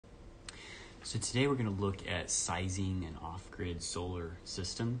So today we're going to look at sizing an off-grid solar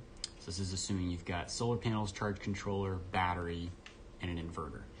system. So this is assuming you've got solar panels, charge controller, battery, and an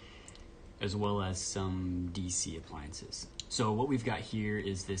inverter, as well as some DC appliances. So what we've got here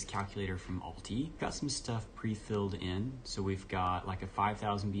is this calculator from Alti. Got some stuff pre-filled in. So we've got like a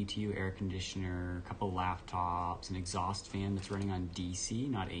 5,000 BTU air conditioner, a couple laptops, an exhaust fan that's running on DC,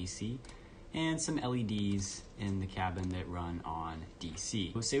 not AC, and some LEDs in the cabin that run on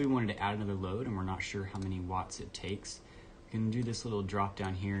DC. Let's say we wanted to add another load and we're not sure how many watts it takes. We can do this little drop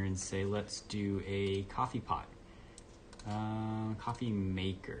down here and say, let's do a coffee pot, coffee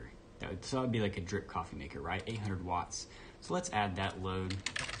maker. So that would be like a drip coffee maker, right? 800 watts. So let's add that load,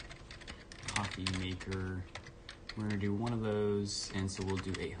 coffee maker. We're gonna do one of those, and so we'll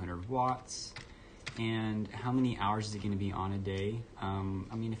do 800 watts. And how many hours is it gonna be on a day? I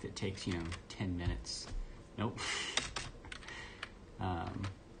mean, if it takes, 10 minutes, nope.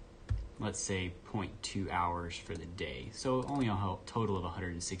 Let's say 0.2 hours for the day. So only a total of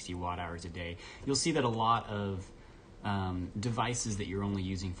 160 watt hours a day. You'll see that a lot of devices that you're only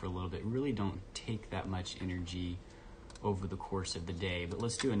using for a little bit really don't take that much energy over the course of the day. But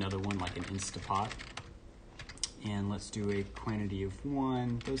let's do another one like an Instapot. And let's do a quantity of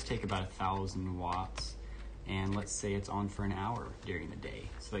 1. Those take about 1,000 watts. And let's say it's on for an hour during the day.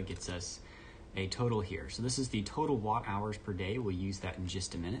 So that gets us a total here. So this is the total watt hours per day. We'll use that in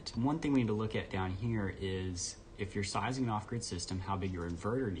just a minute. One thing we need to look at down here is if you're sizing an off-grid system, how big your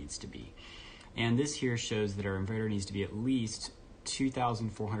inverter needs to be. And this here shows that our inverter needs to be at least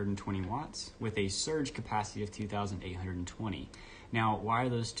 2,420 watts with a surge capacity of 2,820. Now, why are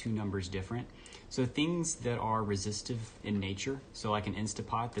those two numbers different? So things that are resistive in nature, so like an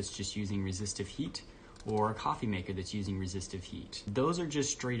Instapot that's just using resistive heat, or a coffee maker that's using resistive heat. Those are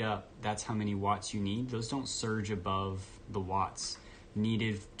just straight up, that's how many watts you need. Those don't surge above the watts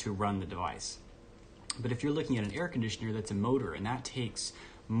needed to run the device. But if you're looking at an air conditioner, that's a motor, and that takes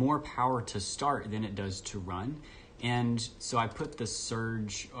more power to start than it does to run. And so I put the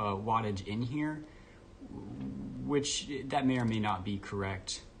surge wattage in here, which that may or may not be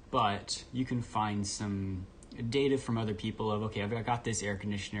correct, but you can find some data from other people of, okay, I've got this air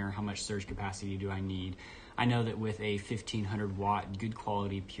conditioner, how much surge capacity do I need? I know that with a 1,500 watt, good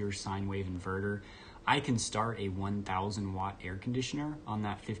quality, pure sine wave inverter, I can start a 1,000 watt air conditioner on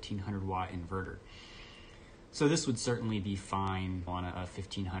that 1,500 watt inverter. So this would certainly be fine on a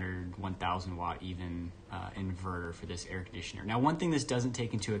 1,500, 1,000 watt even inverter for this air conditioner. Now, one thing this doesn't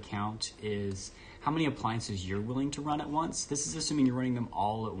take into account is how many appliances you're willing to run at once. This is assuming you're running them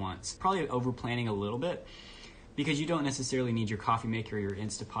all at once. Probably over planning a little bit because you don't necessarily need your coffee maker, your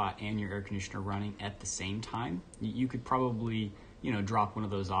Instapot, and your air conditioner running at the same time. You could probably, drop one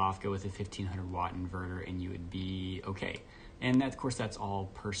of those off, go with a 1,500 watt inverter, and you would be okay. And that, of course, that's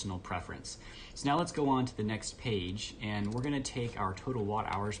all personal preference. So now let's go on to the next page, and we're gonna take our total watt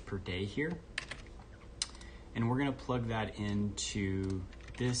hours per day here, and we're gonna plug that into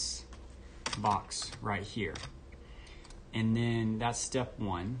this box right here. And then that's step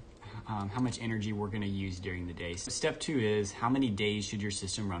 1, how much energy we're gonna use during the day. So step 2 is how many days should your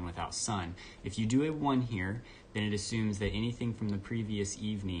system run without sun? If you do a 1 here, then it assumes that anything from the previous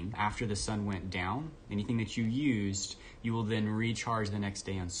evening after the sun went down, anything that you used, you will then recharge the next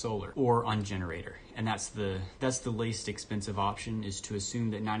day on solar or on generator. And that's the least expensive option, is to assume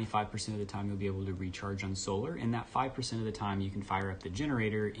that 95% of the time you'll be able to recharge on solar, and that 5% of the time you can fire up the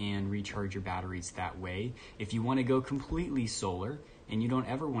generator and recharge your batteries that way. If you want to go completely solar and you don't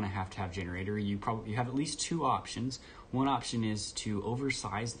ever want to have generator, you have at least 2 options. One option is to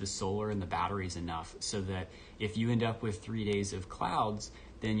oversize the solar and the batteries enough so that if you end up with 3 days of clouds,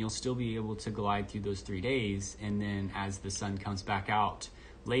 then you'll still be able to glide through those 3 days, and then as the sun comes back out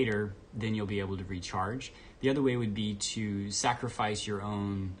later, then you'll be able to recharge. The other way would be to sacrifice your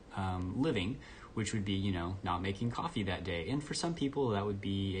own living, which would be, not making coffee that day. And for some people, that would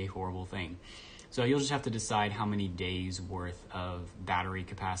be a horrible thing. So you'll just have to decide how many days worth of battery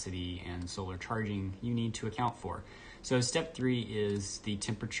capacity and solar charging you need to account for. So step 3 is the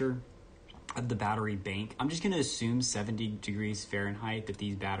temperature of the battery bank. I'm just going to assume 70 degrees Fahrenheit, that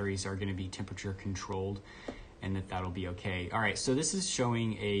these batteries are going to be temperature controlled, and that'll be okay. All right, so this is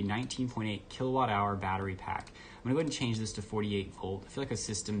showing a 19.8 kilowatt hour battery pack. I'm gonna go ahead and change this to 48 volt. I feel like a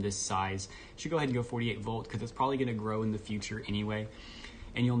system this size should go ahead and go 48 volt because it's probably gonna grow in the future anyway.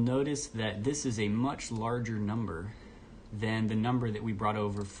 And you'll notice that this is a much larger number than the number that we brought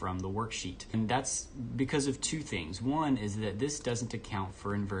over from the worksheet. And that's because of 2 things. One is that this doesn't account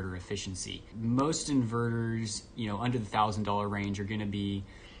for inverter efficiency. Most inverters, under the $1,000 range are gonna be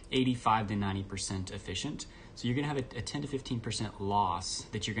 85 to 90% efficient. So you're going to have a 10 to 15% loss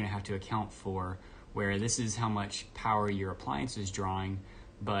that you're going to have to account for, where this is how much power your appliance is drawing,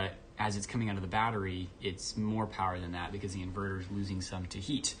 but as it's coming out of the battery, it's more power than that because the inverter is losing some to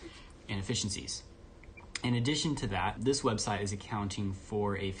heat and efficiencies. In addition to that, this website is accounting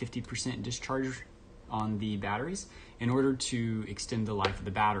for a 50% discharge on the batteries in order to extend the life of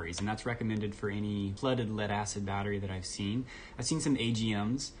the batteries. And that's recommended for any flooded lead acid battery that I've seen. I've seen some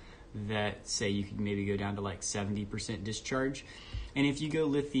AGMs that say you could maybe go down to like 70% discharge. And if you go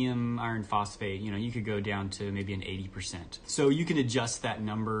lithium iron phosphate, you could go down to maybe an 80%. So you can adjust that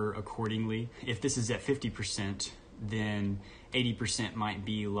number accordingly. If this is at 50%, then 80% might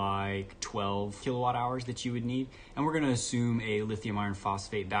be like 12 kilowatt hours that you would need. And we're going to assume a lithium iron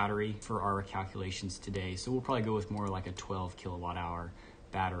phosphate battery for our calculations today. So we'll probably go with more like a 12 kilowatt hour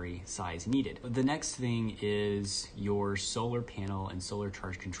battery size needed. The next thing is your solar panel and solar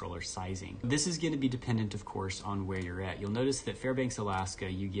charge controller sizing. This is going to be dependent, of course, on where you're at. You'll notice that Fairbanks,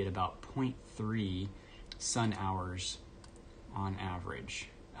 Alaska, you get about 0.3 sun hours on average.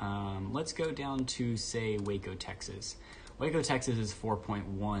 Let's go down to, say, Waco, Texas. Waco, Texas is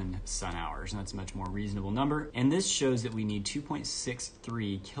 4.1 sun hours, and that's a much more reasonable number. And this shows that we need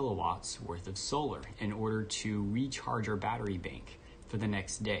 2.63 kilowatts worth of solar in order to recharge our battery bank for the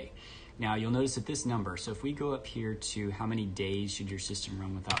next day. Now you'll notice that this number, so if we go up here to how many days should your system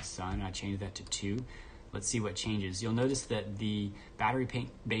run without sun, and I change that to 2, let's see what changes. You'll notice that the battery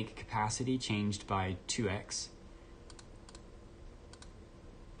bank capacity changed by 2x,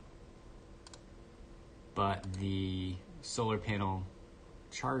 but the solar panel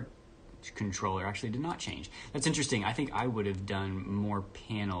charge controller actually did not change. That's interesting. I think I would have done more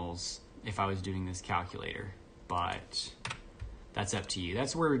panels if I was doing this calculator, but that's up to you.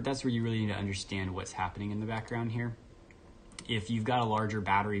 That's where you really need to understand what's happening in the background here. If you've got a larger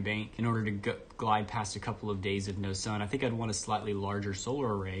battery bank, in order to glide past a couple of days of no sun, I think I'd want a slightly larger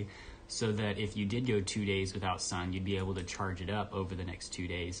solar array so that if you did go 2 days without sun, you'd be able to charge it up over the next 2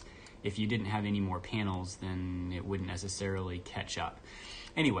 days. If you didn't have any more panels, then it wouldn't necessarily catch up.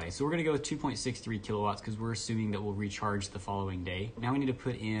 Anyway, so we're going to go with 2.63 kilowatts because we're assuming that we'll recharge the following day. Now we need to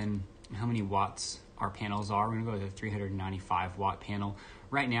put in how many watts our panels are. We're going to go with a 395 watt panel.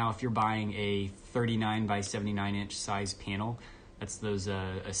 Right now, if you're buying a 39 by 79 inch size panel, that's those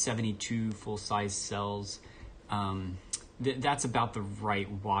a 72 full size cells, that's about the right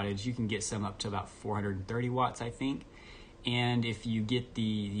wattage. You can get some up to about 430 watts, I think. And if you get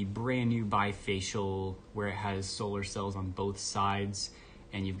the brand new bifacial where it has solar cells on both sides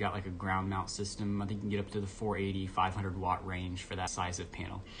and you've got like a ground mount system, I think you can get up to the 480, 500 watt range for that size of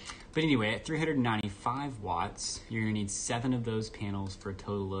panel. But anyway, at 395 watts, you're gonna need 7 of those panels for a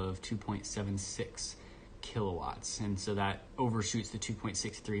total of 2.76 kilowatts. And so that overshoots the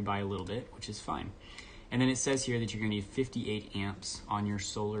 2.63 by a little bit, which is fine. And then it says here that you're gonna need 58 amps on your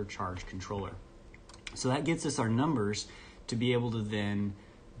solar charge controller. So that gets us our numbers to be able to then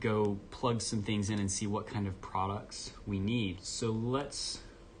go plug some things in and see what kind of products we need. So let's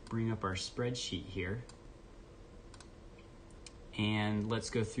bring up our spreadsheet here and let's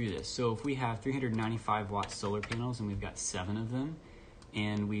go through this. So if we have 395 watt solar panels and we've got 7 of them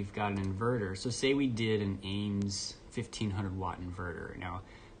and we've got an inverter. So say we did an Ames 1500 watt inverter. Now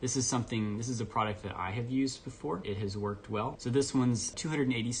this is a product that I have used before. It has worked well. So this one's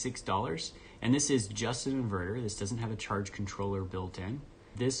 $286. And this is just an inverter. This doesn't have a charge controller built in.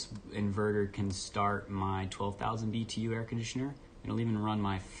 This inverter can start my 12,000 BTU air conditioner. It'll even run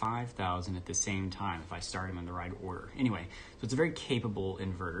my 5,000 at the same time if I start them in the right order. Anyway, so it's a very capable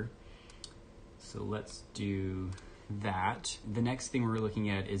inverter. So let's do that. The next thing we're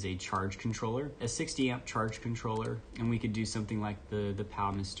looking at is a charge controller, a 60 amp charge controller. And we could do something like the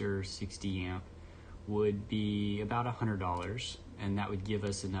Palmister 60 amp would be about $100. And that would give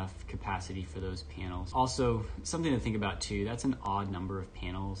us enough capacity for those panels. Also, something to think about too, that's an odd number of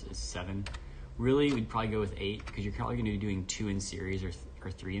panels, is 7. Really, we'd probably go with 8 because you're probably gonna be doing 2 in series or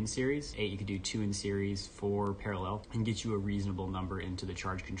 3 in series. 8, you could do 2 in series, 4 parallel, and get you a reasonable number into the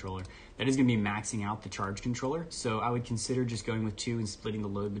charge controller. That is gonna be maxing out the charge controller. So I would consider just going with 2 and splitting the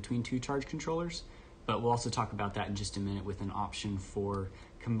load between 2 charge controllers. But we'll also talk about that in just a minute with an option for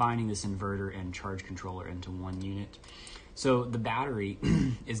combining this inverter and charge controller into one unit. So the battery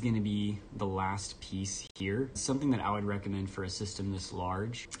is going to be the last piece here. Something that I would recommend for a system this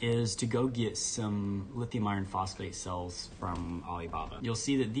large is to go get some lithium iron phosphate cells from Alibaba. You'll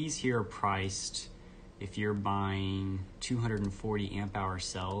see that these here are priced, if you're buying 240 amp hour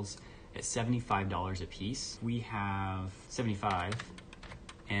cells, at $75 a piece. We have 75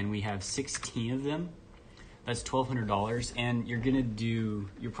 and we have 16 of them. That's $1,200, and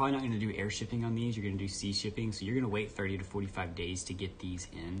you're probably not gonna do air shipping on these. You're gonna do sea shipping, so you're gonna wait 30 to 45 days to get these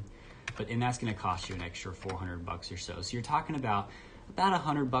in. And that's gonna cost you an extra $400 or so. So you're talking about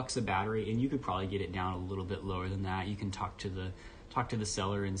 $100 a battery, and you could probably get it down a little bit lower than that. You can talk to the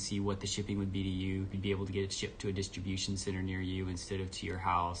seller and see what the shipping would be to you. You'd be able to get it shipped to a distribution center near you instead of to your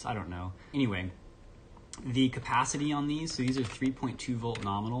house. I don't know. Anyway, the capacity on these, so these are 3.2 volt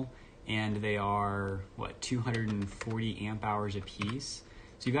nominal, and they are 240 amp hours a piece.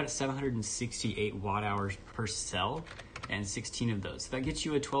 So you've got 768 watt hours per cell and 16 of those. So that gets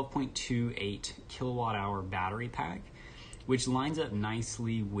you a 12.28 kilowatt hour battery pack, which lines up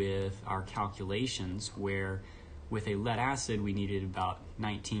nicely with our calculations where with a lead acid we needed about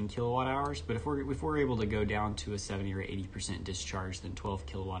 19 kilowatt hours, but if we're able to go down to a 70 or 80% discharge, then 12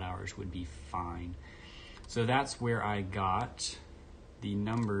 kilowatt hours would be fine. So that's where I got the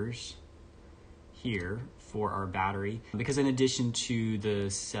numbers here for our battery, because in addition to the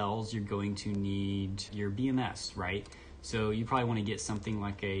cells, you're going to need your BMS, right? So you probably want to get something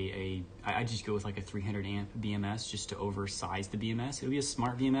like I just go with like a 300 amp BMS just to oversize the BMS. It'll be a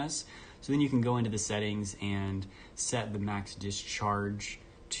smart BMS. So then you can go into the settings and set the max discharge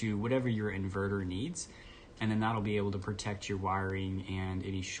to whatever your inverter needs. And then that'll be able to protect your wiring and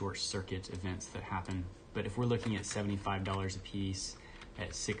any short circuit events that happen. But if we're looking at $75 a piece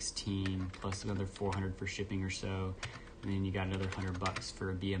at 16 plus another $400 for shipping or so, and then you got another $100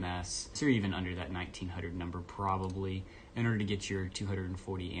 for a BMS. So you're even under that 1900 number probably in order to get your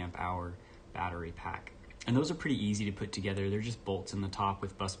 240 amp hour battery pack. And those are pretty easy to put together. They're just bolts in the top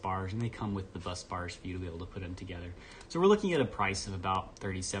with bus bars, and they come with the bus bars for you to be able to put them together. So we're looking at a price of about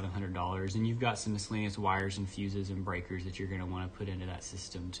 $3,700, and you've got some miscellaneous wires and fuses and breakers that you're gonna wanna put into that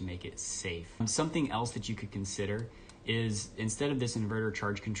system to make it safe. Something else that you could consider is instead of this inverter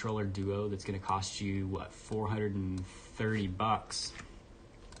charge controller duo that's gonna cost you, $430,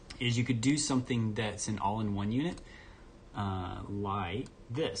 is you could do something that's an all-in-one unit, like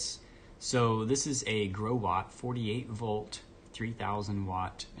this. So this is a Growatt 48 volt, 3000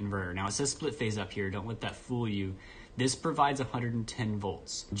 watt inverter. Now it says split phase up here, don't let that fool you. This provides 110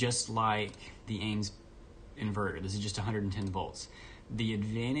 volts, just like the Ames inverter. This is just 110 volts. The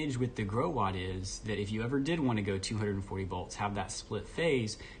advantage with the Growatt is that if you ever did want to go 240 volts, have that split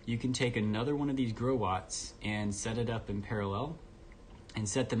phase, you can take another one of these Growatts and set it up in parallel and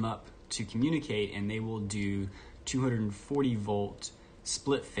set them up to communicate, and they will do 240 volt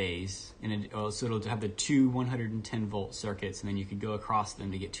split phase, and so it'll have the two 110 volt circuits, and then you could go across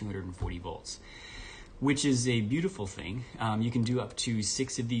them to get 240 volts, which is a beautiful thing. You can do up to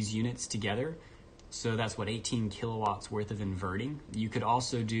 6 of these units together. So that's 18 kilowatts worth of inverting. You could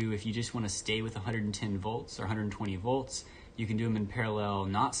also do, if you just want to stay with 110 volts or 120 volts, you can do them in parallel,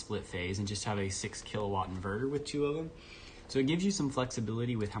 not split phase, and just have a 6 kilowatt inverter with 2 of them. So it gives you some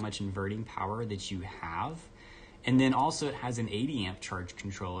flexibility with how much inverting power that you have. And then also it has an 80 amp charge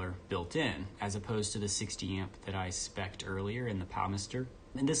controller built in, as opposed to the 60 amp that I spec'd earlier in the Palmister.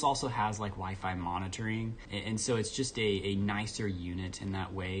 And this also has like Wi-Fi monitoring, and so it's just a nicer unit in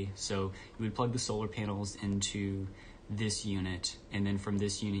that way. So you would plug the solar panels into this unit, and then from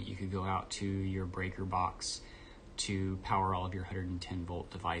this unit you could go out to your breaker box to power all of your 110 volt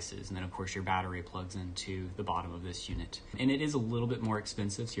devices. And then of course your battery plugs into the bottom of this unit. And it is a little bit more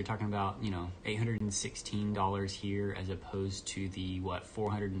expensive, so you're talking about, $816 here as opposed to the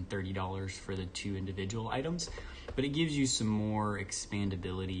 $430 for the 2 individual items. But it gives you some more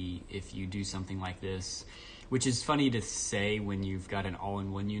expandability if you do something like this, which is funny to say when you've got an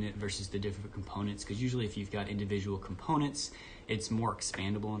all-in-one unit versus the different components, because usually if you've got individual components, it's more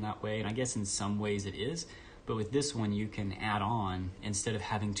expandable in that way. And I guess in some ways it is, but with this one you can add on instead of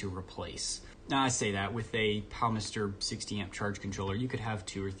having to replace. Now I say that with a Palmister 60 amp charge controller, you could have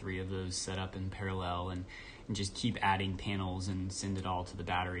 2 or 3 of those set up in parallel and just keep adding panels and send it all to the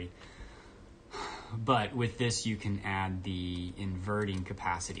battery. But with this, you can add the inverting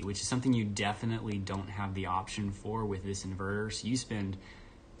capacity, which is something you definitely don't have the option for with this inverter. So you spend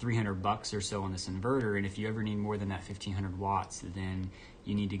 $300 or so on this inverter, and if you ever need more than that 1500 watts, then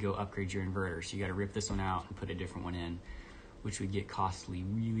you need to go upgrade your inverter. So you got to rip this one out and put a different one in, which would get costly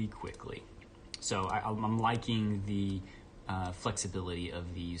really quickly. So I'm liking the flexibility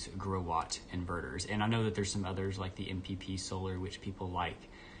of these Growatt inverters. And I know that there's some others like the MPP Solar, which people like,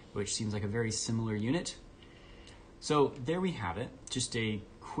 which seems like a very similar unit. So there we have it, just a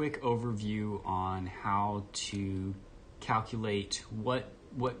quick overview on how to calculate what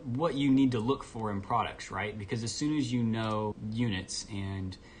you need to look for in products, right? Because as soon as you know units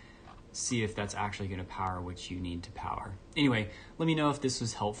and see if that's actually going to power what you need to power. Anyway, let me know if this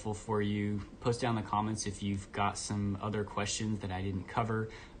was helpful for you. Post down in the comments if you've got some other questions that I didn't cover.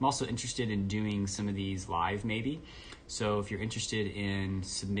 I'm also interested in doing some of these live maybe. So if you're interested in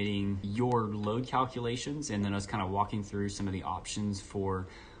submitting your load calculations and then us kind of walking through some of the options for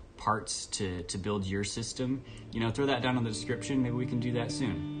parts to build your system, throw that down in the description. Maybe we can do that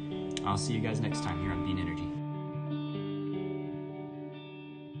soon. I'll see you guys next time here on Bean Energy.